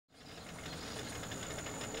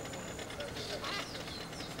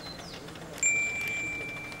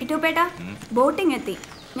ഇട്ടുപേട്ടാ boating എത്തി.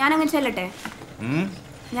 ഞാനങ്ങ് ചെല്ലട്ടെ.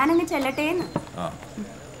 ഞാനങ്ങ് ചെല്ലട്ടേന്ന്.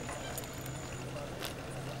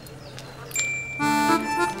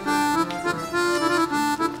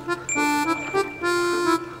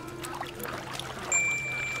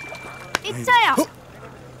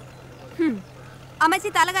 അമ്മച്ചി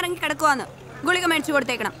തല കറങ്ങി കിടക്കുവാന്ന്. ഗുളിക മേടിച്ചു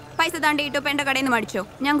കൊടുത്തേക്കണം. പൈസ താണ്ടി ഇട്ടുപേണ്ട കടയിൽ നിന്ന് മേടിച്ചോ.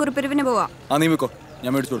 ഞാൻ കുറിപ്പിരിവിന് പോവാ.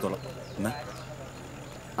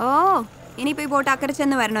 ഓ ഇനിയിപ്പോ ഈ ബോട്ട് അക്കരെ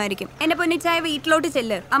ചെന്ന് വരണമായിരിക്കും. എന്റെ പൊന്നിച്ചായ വീട്ടിലോട്ട്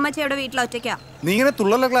ചെല്ല്. അമ്മച്ചി അവിടെ വീട്ടിലൊറ്റയ്ക്കാ. നീ ഇങ്ങനെ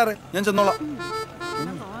തുള്ളല്ല ക്ലാറെ, ഞാൻ ചെന്നോളാം.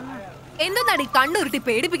 എന്താണ് കണ്ണുരുട്ടി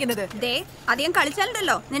പേടിപ്പിക്കുന്നത്? ദേ അധികം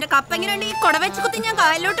കളിച്ചാലുണ്ടല്ലോ നിന്റെ കപ്പങ്ങനെ ഈ കൊട വെച്ച് കുത്തി ഞാൻ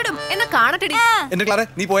കായലോട്ടിടും. എന്നാ കാണട്ടെടി. എന്റെ ക്ലാറെ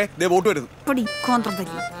നീ പോയേ, ദേ ബോട്ട് വരുന്നു.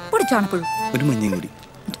 ഒരു മഞ്ഞയും കൂടി.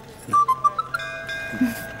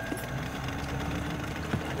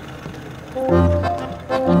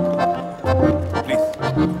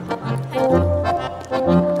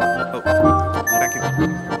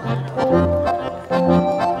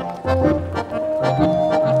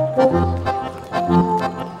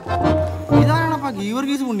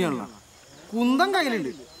 കുന്തം കയ്യിലുണ്ട്,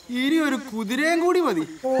 ഇനി ഒരു കുതിരയും കൂടി മതി.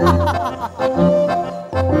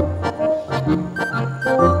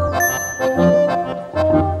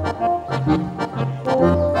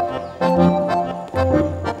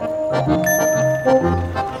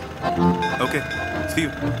 Okay, see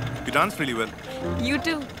you. You danced really well. You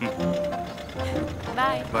too.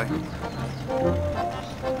 Bye. Bye.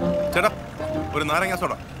 ചേട്ടാ ഒരു നാരങ്ങ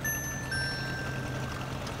സോഡ.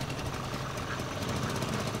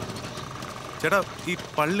 ചേട്ടാ ഈ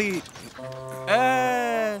പള്ളി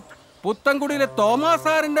പുത്തൻകുടിയിലെ തോമസ്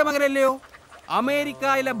സാറിന്റെ മകനല്ലയോ?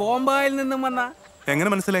 അമേരിക്കയിലെ ബോംബായിൽ നിന്നും വന്ന. എങ്ങനെ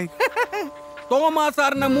മനസ്സിലായി? തോമസ്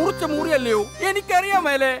സാറിന്റെ മുറിച്ച മുറിയല്ലയോ? എനിക്കറിയാൻ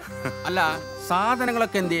മേലെ. അല്ല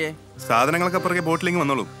സാധനങ്ങളൊക്കെ എന്തിയേ? സാധനങ്ങളൊക്കെ പുറകെ ബോട്ടിലിങ്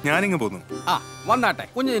വന്നോളൂ, ഞാനിങ്ങ് പോന്നു. ആ വന്നാട്ടെ,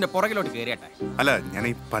 കുഞ്ഞിന്റെ പുറകിലോട്ട് കയറിയട്ടെ. അല്ല ഞാൻ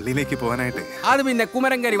ഈ പള്ളിയിലേക്ക് പോകാനായിട്ട്. അത് പിന്നെ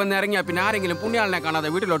കുമരങ്കരി വന്ന് ഇറങ്ങിയാ പിന്നെ ആരെങ്കിലും പുണ്യാളിനെ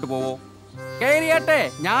കാണാതെ വീട്ടിലോട്ട് പോവോ? കയറിയാട്ടെ,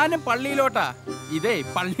 ഞാനും പള്ളിയിലോട്ടാ. ഇതേ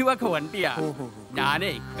പള്ളിവക വണ്ടിയാ.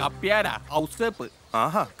 ഞാനേ കപ്പ്യാരാ, ഹൗസേപ്പ്.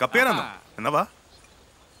 ആഹാ കപ്പ്യാരാണോ? എന്നാ വാ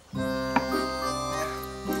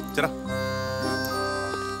ചേട്ടാ.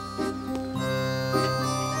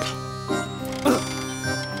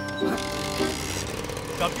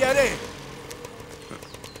 കപ്പ്യാരേ,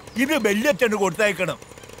 ഇത് വെള്ളിയച്ഛന് കൊടുത്തയക്കണം.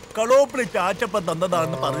 കളോപ്പിളി ചാച്ചപ്പ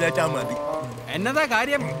തന്നതാണെന്ന് പറഞ്ഞാച്ചാ മതി. എന്നതാ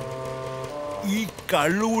കാര്യം? ഈ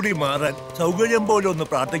കള്ളൂടി മാറാൻ സൗകര്യം പോലെ ഒന്ന്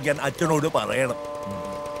പ്രാർത്ഥിക്കാൻ അച്ഛനോട് പറയണം.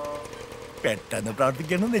 പെട്ടെന്ന്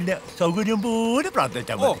പ്രാർത്ഥിക്കണമെന്നില്ല, സൗകര്യം പോലെ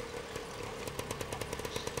പ്രാർത്ഥിച്ചാൽ മതി.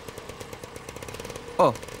 ഓ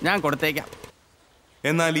ഞാൻ കൊടുത്തേക്കാം.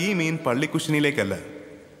 എന്നാൽ ഈ മീൻ പള്ളിക്കുശിനിയിലേക്കല്ല,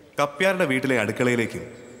 കപ്പ്യാരുടെ വീട്ടിലെ അടുക്കളയിലേക്കും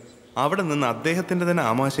അവിടെ നിന്ന് അദ്ദേഹത്തിന്റെ തന്നെ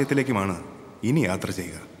ആമാശയത്തിലേക്കുമാണ് ഇനി യാത്ര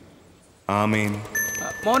ചെയ്യുക. ആമേൻ.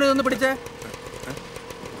 മോനെ ഒന്ന് പിടിച്ചേ.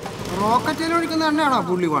 റോക്കറ്റിൽ ഒഴിക്കുന്ന എണ്ണയാണോ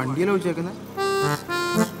പുള്ളി വണ്ടിയിൽ ഒഴിച്ചേക്കുന്നത്?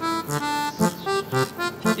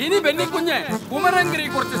 ഇനി പെണ്ണിക്കുഞ്ഞ് കുമരങ്കരി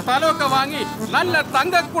കുറച്ച് സ്ഥലമൊക്കെ വാങ്ങി നല്ല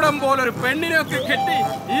തങ്കക്കുടം പോലൊരു പെണ്ണിനൊക്കെ കെട്ടി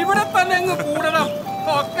ഇവിടെ തന്നെ അങ്ങ് കൂടണം.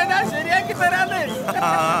 ഒക്കെ ഞാൻ ശരിയാക്കി തരാന്നേ.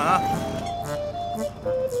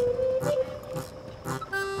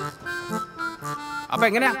 അപ്പൊ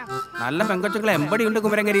എങ്ങനെയാ? നല്ല പെങ്കൊച്ചുകളെ എമ്പടിയുണ്ട്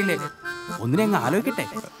കുമരങ്കരിയില്ലേ? ഒന്നിനെ അങ്ങ് ആലോചിക്കട്ടെ.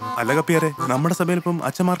 അല്ല കപ്പ്യാരെ, നമ്മുടെ സഭയിൽ ഇപ്പം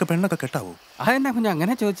അച്ഛന്മാർക്ക് പെണ്ണൊക്കെ കെട്ടാവോ? അതെന്നാ കുഞ്ഞ്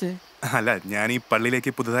അങ്ങനെ ചോദിച്ചേ? അല്ല ഞാൻ ഈ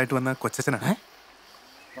പള്ളിയിലേക്ക് പുതുതായിട്ട് വന്ന കൊച്ചച്ഛനാണ്,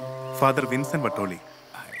 ഫാദർ വിൻസെന്റ് വട്ടോളി.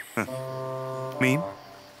 മീൻ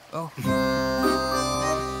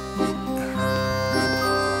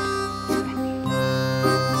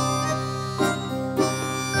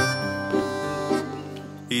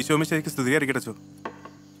ഈശോമിശിഹായ്ക്ക് സ്തുതിയായിരിക്കട്ടെ.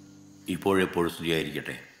 ഇപ്പോഴെപ്പോഴും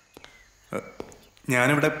സ്തുതിയായിരിക്കട്ടെ.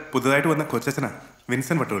 ഞാനിവിടെ പുതുതായിട്ട് വന്ന കൊച്ചച്ഛനാ,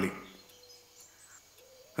 വിൻസെന്റ് വട്ടോളി.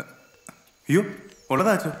 അയ്യോ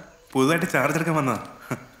ഉള്ളതാച്ചോ, പുതുതായിട്ട് ചാർജ് എടുക്കാൻ വന്നതാ.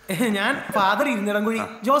 ഞാൻ ഫാദർ ഇരുന്നിടംകുഴി,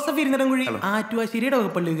 ജോസഫ് ഇരുന്നിടംകുഴി, ആറ്റുവാശ്ശേരിയുടെ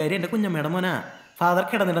വകുപ്പള്ളിക്കാരി എന്റെ കുഞ്ഞമ്മയുടെ മോനാ. ഫാദർ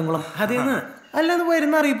കിടന്നിടംകുളം. അതേന്ന് അല്ലാതെ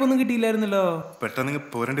വരുന്ന അറിയിപ്പൊന്നും കിട്ടിയില്ലായിരുന്നല്ലോ. പെട്ടെന്ന്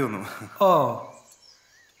പോരേണ്ടി വന്നു. ഓ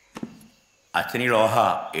അച്ഛനീ ലോഹ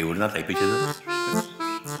എവിടുന്നാ തയ്പ്പിച്ചത്?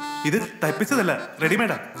 ഇത് തയ്പ്പിച്ചതല്ല,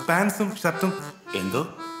 റെഡിമെയ്ഡാ. പാൻസും ഷർട്ടും. എന്തോ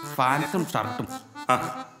പാൻസും ഷർട്ടും?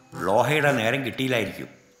 ലോഹയുടെ നേരം കിട്ടിയില്ലായിരിക്കും.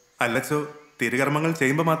 അല്ലച്ചോ, തിരുകർമ്മങ്ങൾ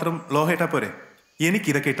ചെയ്യുമ്പോൾ മാത്രം ലോഹ ഇട്ടാ പോരെ?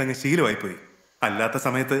 എനിക്കിതൊക്കെ ഇട്ടങ്ങ് ശീലമായിപ്പോയി. അല്ലാത്ത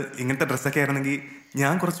സമയത്ത് ഇങ്ങനത്തെ ഡ്രസ്സൊക്കെ ആയിരുന്നെങ്കിൽ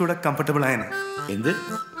ഞാൻ കുറച്ചുകൂടെ കംഫർട്ടബിൾ ആയനെ. എന്ത്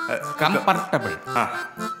കംഫർട്ടബിൾ? ആ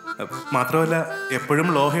മാത്രമല്ല, എപ്പോഴും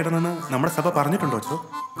ലോഹ ഇടണമെന്ന് നമ്മുടെ സഭ പറഞ്ഞിട്ടുണ്ടോ അച്ചോ?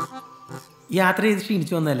 യാത്ര ചെയ്ത്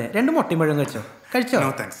ക്ഷീണിച്ചു വന്നല്ലേ, 2 മുട്ടയും പഴം കഴിച്ചോ? കഴിച്ചോ?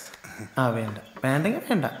 No thanks. ആ വേണ്ട, വേണ്ടെങ്കിൽ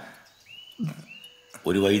വേണ്ട.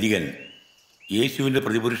 ഒരു വൈദികൻ യേശുവിൻ്റെ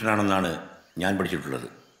പ്രതിപുരുഷനാണെന്നാണ് ഞാൻ പഠിച്ചിട്ടുള്ളത്.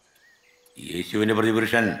 യേശുവിൻ്റെ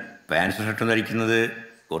പ്രതിപുരുഷൻ പാൻസ് ഷർട്ടും ധരിക്കുന്നത്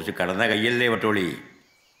കുറച്ച് കടന്ന കയ്യല്ലേ വട്ടോളി?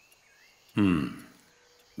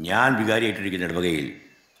 ഞാൻ വികാരിയായിട്ടിരിക്കുന്ന ഇടവകയിൽ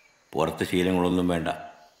പുറത്ത് ശീലങ്ങളൊന്നും വേണ്ട.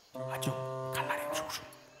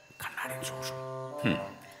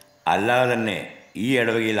 അല്ലാതെ തന്നെ ഈ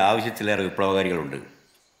ഇടവകയിൽ ആവശ്യത്തിലേറെ വിപ്ലവകാരികളുണ്ട്.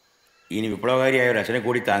 ഇനി വിപ്ലവകാരിയായ ഒരു അച്ഛനെ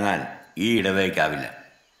കൂടി താങ്ങാൻ ഈ ഇടവകയ്ക്കാവില്ല.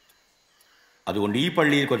 അതുകൊണ്ട് ഈ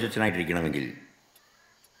പള്ളിയിൽ കൊച്ചച്ഛനായിട്ടിരിക്കണമെങ്കിൽ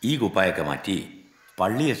ഈ കുപ്പായൊക്കെ മാറ്റി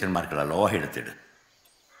പള്ളി അച്ഛന്മാർക്കുള്ള ലോഹ എടുത്തിട്.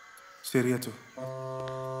 ശരി അച്ചോ.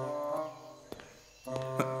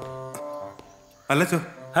 അല്ലച്ചോ,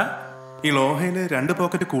 ഈ ലോഹയില് 2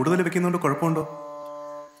 പോക്കറ്റ് കൂടുതൽ വെക്കുന്നോണ്ട് കുഴപ്പമുണ്ടോ?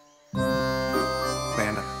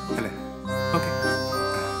 വേണ്ട അല്ലേ? ഓക്കെ.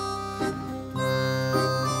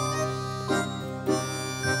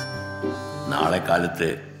 നാളെ കാലത്ത്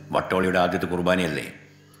വട്ടോളിയുടെ ആദ്യത്തെ കുർബാനയല്ലേ,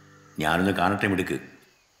 ഞാനൊന്ന് കാണട്ടെ മിടുക്ക്.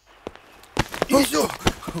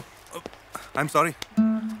 I am sorry.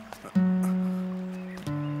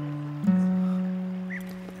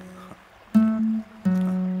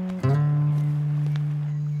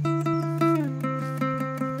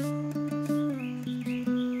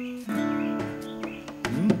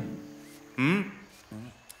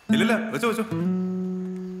 ഇല്ലില്ല, വെച്ചോ വെച്ചോ.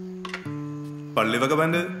 പള്ളിവക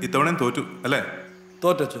ബാൻഡ് ഇത്തവണയും തോറ്റു അല്ലേ?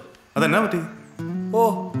 തോറ്റു. അതെന്നാ പറ്റി? ഓ,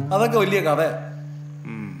 അതൊക്കെ വലിയ കഥ.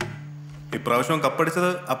 ഇപ്രാവശ്യം കപ്പടിച്ചത്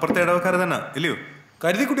അപ്പുറത്തെ ഇടവക്കാരെ തന്നെ ഇല്ലയോ?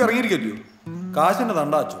 കരുതിക്കുട്ടി ഇറങ്ങിയിരിക്കല്ലോ. കാശിന്റെ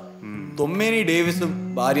തണ്ടാച്ചു. തൊമ്മേനി ഡേവിസും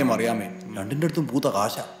ഭാര്യ മറിയാമേ രണ്ടിന്റെ അടുത്തും പൂത്ത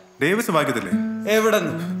കാശ. ഡേവിസ് വായിക്കത്തില്ലേ? എവിടെ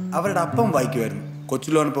നിന്ന്? അവരുടെ അപ്പം വായിക്കുമായിരുന്നു,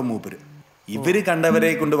 കൊച്ചിലോനപ്പം മൂപ്പര്. ഇവര്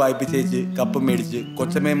കണ്ടവരെ കൊണ്ട് വായിപ്പിച്ചേച്ച് കപ്പം മേടിച്ച്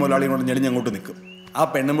കൊച്ചമ്മയും മുതലാളിയും കൊണ്ട് ഞെളിഞ്ഞങ്ങോട്ട് നിൽക്കും. ആ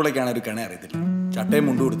പെണ്ണുമുളയ്ക്കാണ് ഒരു കിണ അറിയത്തില്ല. ചട്ടയും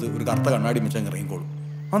മുണ്ടു കൊടുത്ത് ഒരു കറുത്ത കണ്ണാടി മിച്ചം ഇറങ്ങിക്കോളും.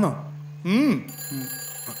 ആണോ?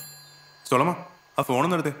 സോളമ, ആ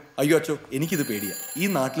ഫോണൊന്നും എടുത്തേ. അയ്യോ അച്ചോ, എനിക്കിത് പേടിയാ. ഈ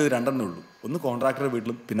നാട്ടിൽ 2 ഉള്ളൂ. ഒന്ന് കോൺട്രാക്ടറുടെ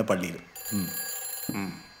വീട്ടിലും പിന്നെ പള്ളിയിലും.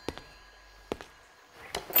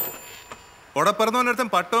 ഉടപ്പറന്നവനടുത്തും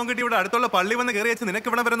പട്ടവും കിട്ടി ഇവിടെ അടുത്തുള്ള പള്ളി വന്ന് കയറി വെച്ച് നിനക്ക്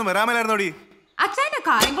ഇവിടെ വരുന്നു വരാമലായിരുന്നോടി? അച്ഛന്റെ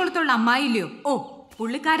കാര്യം കൊളുത്തുള്ള അമ്മായില്ലയോ? ഓ,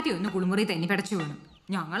 പുള്ളിക്കാരത്തി ഒന്ന് കുളിമുറി തെന്നി പടച്ചു വീണു.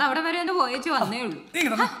 ഞങ്ങൾ അവിടെ വരെ ഒന്ന് പോയേച്ച് വന്നേ ഉള്ളൂ.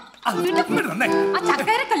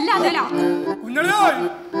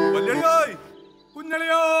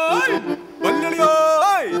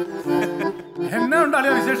 എന്നാ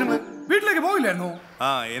ഉണ്ടാളിയ വിശേഷങ്ങൾ? വീട്ടിലേക്ക് പോയില്ലായിരുന്നു? ആ,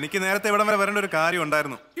 എനിക്ക് നേരത്തെ ഇവിടം വരെ വരേണ്ട ഒരു കാര്യം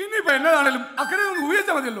ഉണ്ടായിരുന്നു. ഇനിയിപ്പോ എന്നാണേലും അക്കരെ ഒന്ന്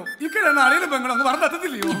ഉപയോഗിച്ചാൽ മതിയല്ലോ. ഇക്കരെ ആളെയും പെങ്ങളൊന്നും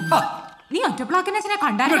പറഞ്ഞെത്തില്ലയോ? നീ ഒറ്റപ്ലാക്കിനെ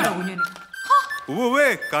കണ്ടാലോ കുഞ്ഞിന്? ഉവ്വേ,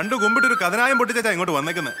 കണ്ടു കുമ്പിട്ടൊരു കഥനായം പൊട്ടിച്ചാ ഇങ്ങോട്ട്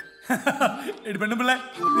വന്നേക്കുന്നത്. പെണ്ണുപിള്ളേ,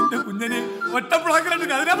 നിന്റെ കുഞ്ഞിന് ഒറ്റപ്ലാക്കിലായിട്ട്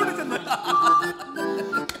കഥനാ പൊട്ടിച്ചെന്ന്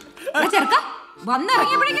ചെറുക്ക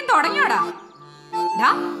വന്നിറങ്ങിയപ്പോഴേക്കും തുടങ്ങിയോടാ.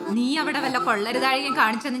 നീ അവിടെ വല്ല കൊള്ളരുതാഴികയും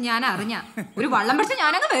കാണിച്ചെന്ന് ഞാൻ അറിഞ്ഞ ഒരു വള്ളം പിടിച്ച്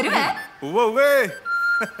ഞാനങ്ങ് വരുവേ.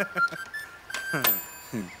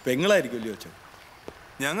 പെങ്ങളായിരിക്കുമല്ലോ അച്ഛൻ.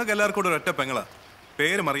 ഞങ്ങൾക്ക് എല്ലാവർക്കും കൂടെ ഒറ്റ പെങ്ങളാ.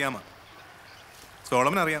 പേര് മറിയാമ.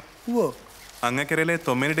 സോളമൻ അറിയാം. അങ്ങക്കരയിലെ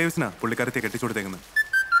തൊമ്മേനി ഡേവിസിനാ പുള്ളിക്കാരത്തെ കെട്ടിച്ചു കൊടുത്തേക്കുന്നത്.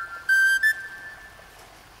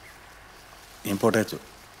 ഞാൻ പോട്ടെ അച്ചോ,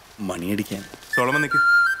 മണിയടിക്കാൻ. സോളമൻ നിൽക്കും.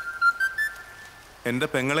 എന്റെ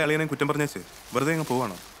പെങ്ങളെ അളിയനെ കുറ്റം പറഞ്ഞേച്ച് വെറുതെ അങ്ങ്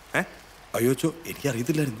പോവാണോ? അയ്യോ അച്ചോ,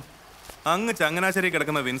 എനിക്കറിയത്തില്ലായിരുന്നു. അങ്ങ് ചങ്ങനാശ്ശേരി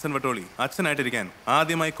കിടക്കുന്ന വിൻസൻ വട്ടോളി അച്ഛനായിട്ടിരിക്കാൻ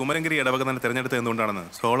ആദ്യമായി കുമരംഗിരി ഇടവക തന്നെ തിരഞ്ഞെടുത്തത് എന്തുകൊണ്ടാണെന്ന്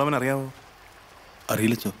സോളമൻ അറിയാവോ?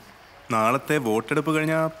 അറിയില്ലച്ചോ. നാളത്തെ വോട്ടെടുപ്പ്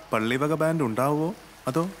കഴിഞ്ഞാൽ പള്ളിവക ബാൻഡ് ഉണ്ടാവുമോ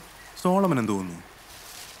അതോ സോളമൻ എന്ത് തോന്നുന്നു?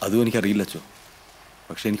 അതും എനിക്കറിയില്ലച്ചോ.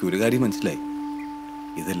 പക്ഷെ എനിക്ക് ഒരു കാര്യം മനസ്സിലായി,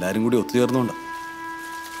 ഇതെല്ലാവരും കൂടി ഒത്തുചേർന്നോണ്ടാ.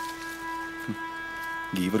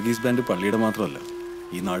 ഗീവർഗീസ് ബാൻഡ് പള്ളിയുടെ മാത്രമല്ല,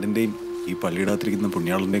 ഈ നാടിൻ്റെയും ഈ പള്ളിയുടെ അകത്തിരിക്കുന്ന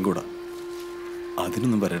പുണ്യാളൻ്റെയും കൂടെ.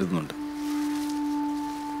 അതിനൊന്നും വരരുന്നുണ്ട്.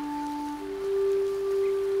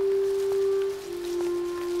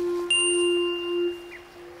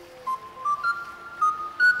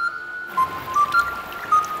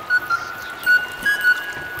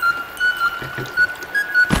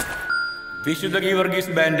 വിശുദ്ധ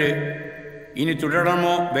ഗീവർഗീസ് ബാൻഡ് ഇനി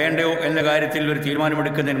തുടരണമോ വേണ്ടയോ എന്ന കാര്യത്തിൽ ഒരു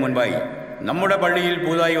തീരുമാനമെടുക്കുന്നതിന് മുൻപായി നമ്മുടെ പള്ളിയിൽ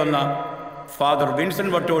പുതുതായി വന്ന ഫാദർ വിൻസൻ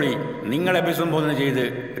വട്ടോളി നിങ്ങളെ അഭിസംബോധന ചെയ്ത്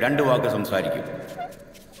 2 വാക്ക് സംസാരിക്കും.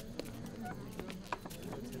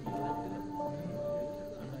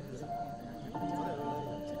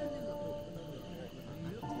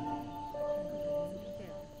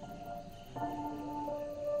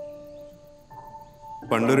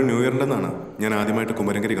 പണ്ടൊരു ന്യൂ ഇയറിൻ്റെന്നാണ് ഞാൻ ആദ്യമായിട്ട്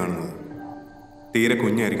കുമരംഗിരി കാണുന്നത്. തീരെ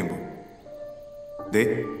കുഞ്ഞായിരിക്കുമ്പോൾ. ദേ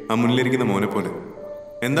ആ മുന്നിലിരിക്കുന്ന മോനെ പോലെ.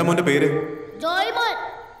 എന്താ മോൻ്റെ പേര്?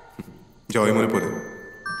 ജോയ്മോനെ പോലെ.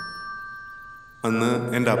 അന്ന്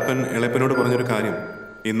എൻ്റെ അപ്പൻ ഇളയപ്പനോട് പറഞ്ഞൊരു കാര്യം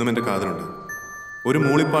ഇന്നും എൻ്റെ കാതിലുണ്ട്. ഒരു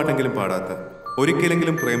മൂളിപ്പാട്ടെങ്കിലും പാടാത്ത,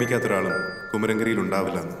 ഒരിക്കലെങ്കിലും പ്രേമിക്കാത്ത ഒരാളും കുമരംഗിരിയിൽ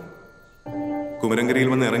ഉണ്ടാവില്ല എന്ന്. കുമരംഗിരിയിൽ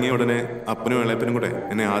വന്ന് ഇറങ്ങിയ ഉടനെ അപ്പനും ഇളയപ്പനും കൂടെ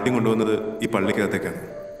എന്നെ ആദ്യം കൊണ്ടുവന്നത് ഈ പള്ളിക്കകത്തേക്കാണ്.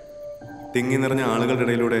 തിങ്ങി നിറഞ്ഞ ആളുകളുടെ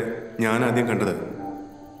ഇടയിലൂടെ ഞാൻ ആദ്യം കണ്ടത്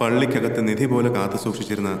പള്ളിക്കകത്ത് നിധി പോലെ കാത്തു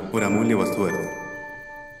സൂക്ഷിച്ചിരുന്ന ഒരു അമൂല്യ വസ്തുവായിരുന്നു.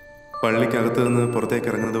 പള്ളിക്കകത്ത് നിന്ന് പുറത്തേക്ക്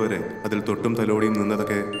ഇറങ്ങുന്നത് വരെ അതിൽ തൊട്ടും തലോടിയും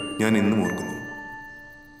നിന്നതൊക്കെ ഞാൻ ഇന്നും ഓർക്കുന്നു.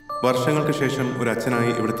 വർഷങ്ങൾക്ക് ശേഷം ഒരു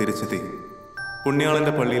അച്ഛനായി ഇവിടെ തിരിച്ചെത്തി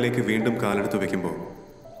പുണ്യാളൻ്റെ പള്ളിയിലേക്ക് വീണ്ടും കാലെടുത്ത് വയ്ക്കുമ്പോൾ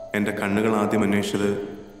എൻ്റെ കണ്ണുകൾ ആദ്യം അന്വേഷിച്ചത്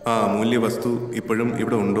ആ അമൂല്യ വസ്തു ഇപ്പോഴും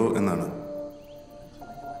ഇവിടെ ഉണ്ടോ എന്നാണ്.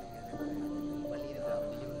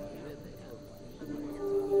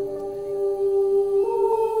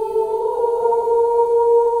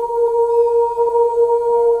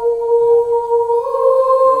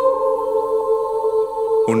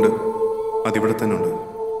 ഉണ്ട്, അതിവിടെ തന്നെ ഉണ്ട്.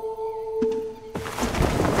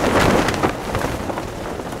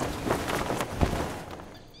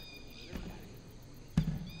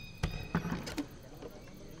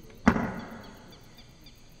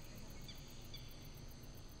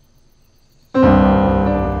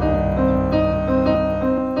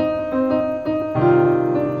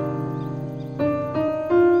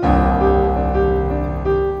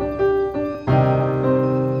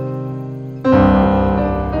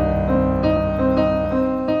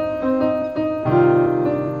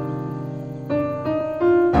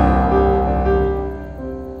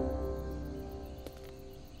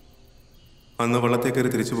 അന്ന് വള്ളത്തേക്കറി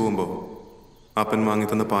തിരിച്ചു പോകുമ്പോൾ അപ്പൻ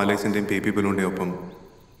വാങ്ങിത്തന്ന പാലേസിൻ്റെയും പേപ്പി ബലൂണിൻ്റെ ഒപ്പം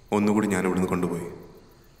ഒന്നുകൂടി ഞാൻ ഇവിടുന്ന് കൊണ്ടുപോയി.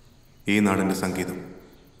 ഈ നാടിൻ്റെ സംഗീതം.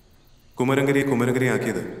 കുമരങ്കരിയെ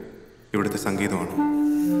കുമരങ്കരിയാക്കിയത് ഇവിടുത്തെ സംഗീതമാണ്.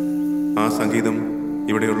 ആ സംഗീതം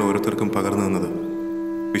ഇവിടെയുള്ള ഓരോരുത്തർക്കും പകർന്നു നിന്നത്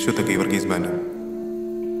വിശുദ്ധ ഗീവർഗീസ് ബാൻഡ്.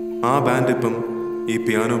 ആ ബാൻഡ് ഇപ്പം ഈ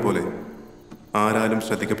പിയാനോ പോലെ ആരാലും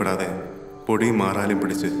ശ്രദ്ധിക്കപ്പെടാതെ പൊടിയും മാറാലും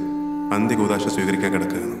പിടിച്ച് അന്ത്യകൂദാശ സ്വീകരിക്കാൻ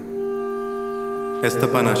കിടക്കുകയാണ്.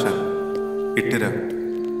 എസ്തപ്പാനാശാൻ, ഇട്ടിര,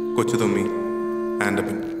 കൊച്ചുതൊമ്മി,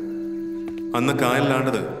 ആൻഡപ്പൻ. അന്ന്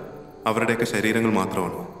കായലിലാണ്ടത് അവരുടെയൊക്കെ ശരീരങ്ങൾ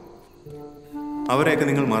മാത്രമാണ്. അവരെയൊക്കെ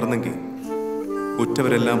നിങ്ങൾ മറന്നെങ്കിൽ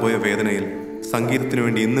ഉറ്റവരെല്ലാം പോയ വേദനയിൽ സംഗീതത്തിനു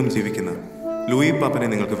വേണ്ടി ഇന്നും ജീവിക്കുന്ന ലൂയി പാപ്പനെ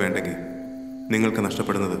നിങ്ങൾക്ക് വേണ്ടെങ്കിൽ നിങ്ങൾക്ക്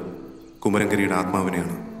നഷ്ടപ്പെടുന്നത് കുമരങ്കരിയുടെ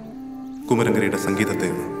ആത്മാവിനെയാണ്, കുമരങ്കരിയുടെ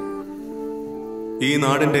സംഗീതത്തെയാണ്. ഈ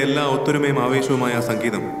നാടിൻ്റെ എല്ലാ ഒത്തൊരുമയും ആവേശവുമായ ആ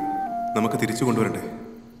സംഗീതം നമുക്ക് തിരിച്ചു കൊണ്ടുവരണ്ടേ?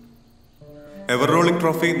 എവർ റോളിംഗ്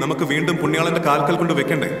ട്രോഫി നമുക്ക് വീണ്ടും പുണ്യാളന്റെ കാൽക്കൽ കൊണ്ട്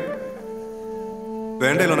വെക്കണ്ടേ?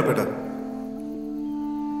 വേണ്ടേ ലോണപ്പേട്ട?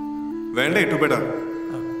 വേണ്ടേ ഇട്ടുപേട്ട?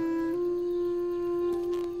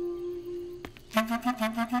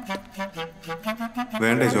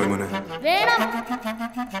 വേണ്ടേ ജോയ്മോനെ?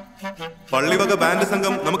 പള്ളിവക ബാൻഡ്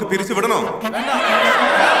സംഘം നമുക്ക് പിരിച്ചു വിടണോ?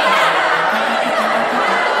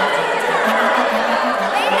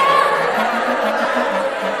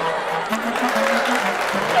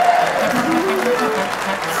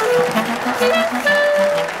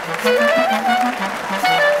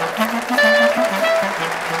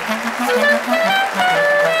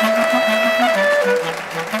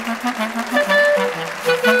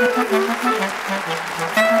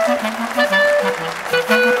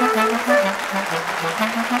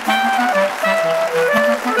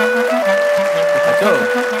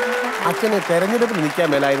 അച്ഛന് തെരഞ്ഞെടുപ്പിൽ നിൽക്കാൻ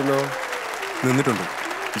മേലായിരുന്നോ? നിന്നിട്ടുണ്ട്,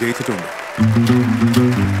 ജയിച്ചിട്ടുണ്ട്.